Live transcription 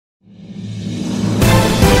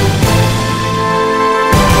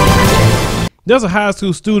There's a high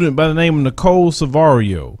school student by the name of Nicole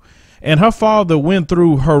Cevario, and her father went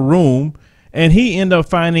through her room and he ended up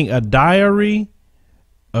finding a diary,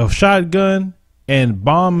 a shotgun, and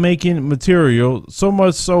bomb making material, so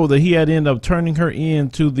much so that he had to end up turning her in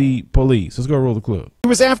to the police. Let's go roll the clip. It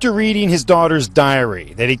was after reading his daughter's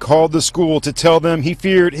diary that he called the school to tell them he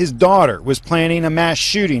feared his daughter was planning a mass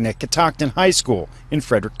shooting at Catoctin High School in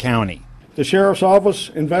Frederick County. The sheriff's office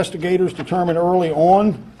investigators determined early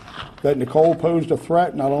on that Nicole posed a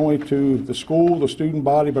threat not only to the school, the student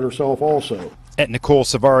body, but herself also. At Nicole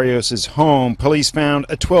Cevarios' home, police found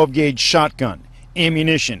a 12-gauge shotgun,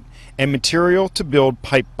 ammunition, and material to build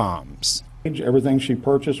pipe bombs. Everything she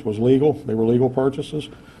purchased was legal. They were legal purchases.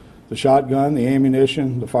 The shotgun, the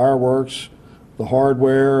ammunition, the fireworks, the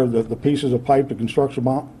hardware, the pieces of pipe to construct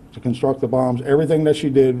the bombs, everything that she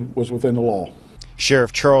did was within the law.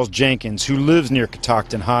 Sheriff Charles Jenkins, who lives near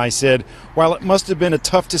Catoctin High, said while it must have been a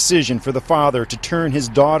tough decision for the father to turn his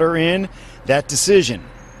daughter in, that decision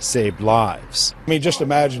saved lives. I mean, just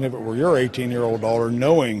imagine if it were your 18-year-old daughter,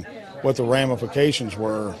 knowing what the ramifications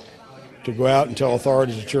were, to go out and tell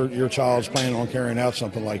authorities that your child's planning on carrying out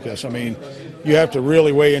something like this. I mean, you have to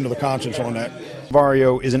really weigh into the conscience on that.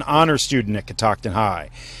 Cevario is an honor student at Catoctin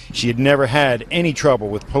High. She had never had any trouble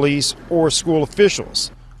with police or school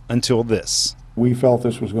officials until this. We felt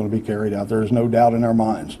this was going to be carried out. There is no doubt in our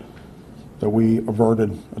minds that we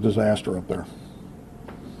averted a disaster up there.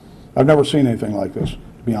 I've never seen anything like this,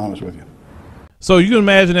 to be honest with you. So you can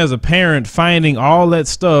imagine as a parent finding all that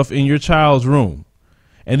stuff in your child's room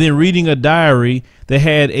and then reading a diary that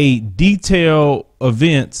had a detailed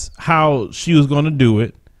events, how she was going to do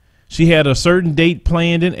it. She had a certain date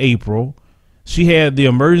planned in April. She had the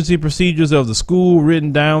emergency procedures of the school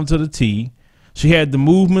written down to the T. She had the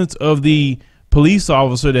movements of the police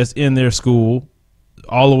officer that's in their school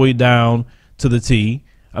all the way down to the T.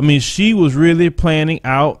 I mean, she was really planning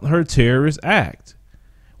out her terrorist act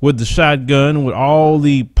with the shotgun, with all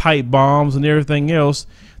the pipe bombs and everything else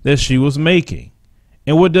that she was making.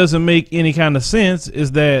 And what doesn't make any kind of sense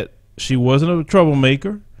is that she wasn't a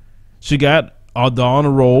troublemaker. She got on a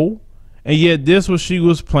roll, and yet this was she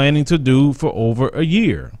was planning to do for over a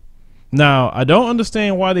year. Now, I don't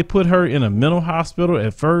understand why they put her in a mental hospital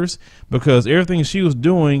at first, because everything she was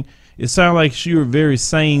doing, it sounded like she was very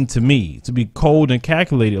sane to me, to be cold and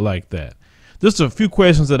calculated like that. Just a few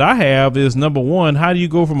questions that I have is, number one, how do you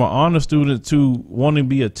go from an honor student to wanting to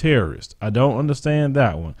be a terrorist? I don't understand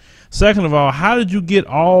that one. Second of all, how did you get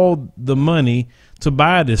all the money to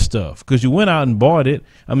buy this stuff? Because you went out and bought it.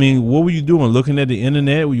 I mean, what were you doing? Looking at the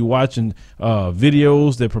internet? Were you watching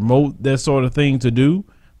videos that promote that sort of thing to do,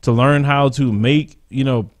 to learn how to make, you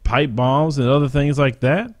know, pipe bombs and other things like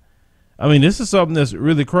that? I mean, this is something that's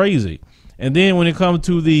really crazy. And then when it comes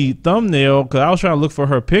to the thumbnail, because I was trying to look for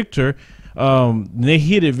her picture, they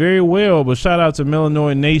hit it very well, but shout out to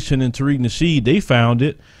Melanoid Nation and Tariq Nasheed. They found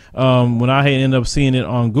it when I had ended up seeing it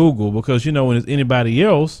on Google, because, you know, when it's anybody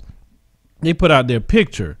else, they put out their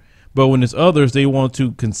picture, but when it's others, they want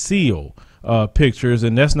to conceal pictures,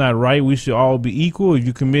 and that's not right. We should all be equal. If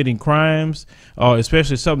you're committing crimes,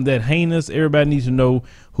 especially something that heinous, everybody needs to know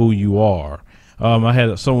who you are. I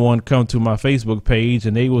had someone come to my Facebook page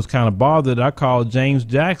and they was kind of bothered. I called James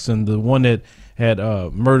Jackson, the one that had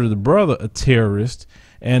murdered the brother, a terrorist.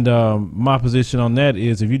 And my position on that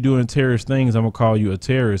is, if you're doing terrorist things, I'm gonna call you a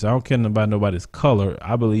terrorist. I don't care about nobody's color.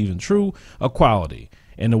 I believe in true equality,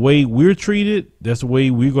 and the way we're treated, that's the way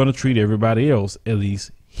we're going to treat everybody else, at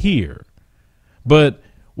least here. But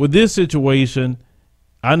with this situation,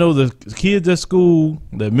 I know the kids at school,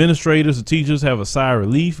 the administrators, the teachers have a sigh of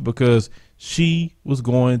relief, because she was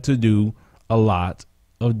going to do a lot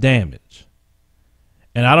of damage.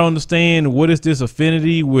 And I don't understand, what is this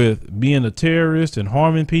affinity with being a terrorist and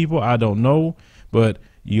harming people? I don't know, but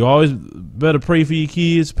you always better pray for your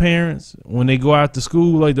kids' parents when they go out to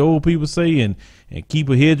school, like the old people say, and keep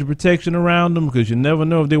a hedge of protection around them, because you never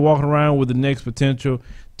know if they're walking around with the next potential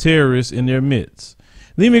terrorist in their midst.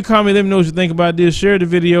 Leave me a comment. Let me know what you think about this. Share the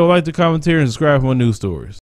video, like the commentary, and subscribe for more news stories.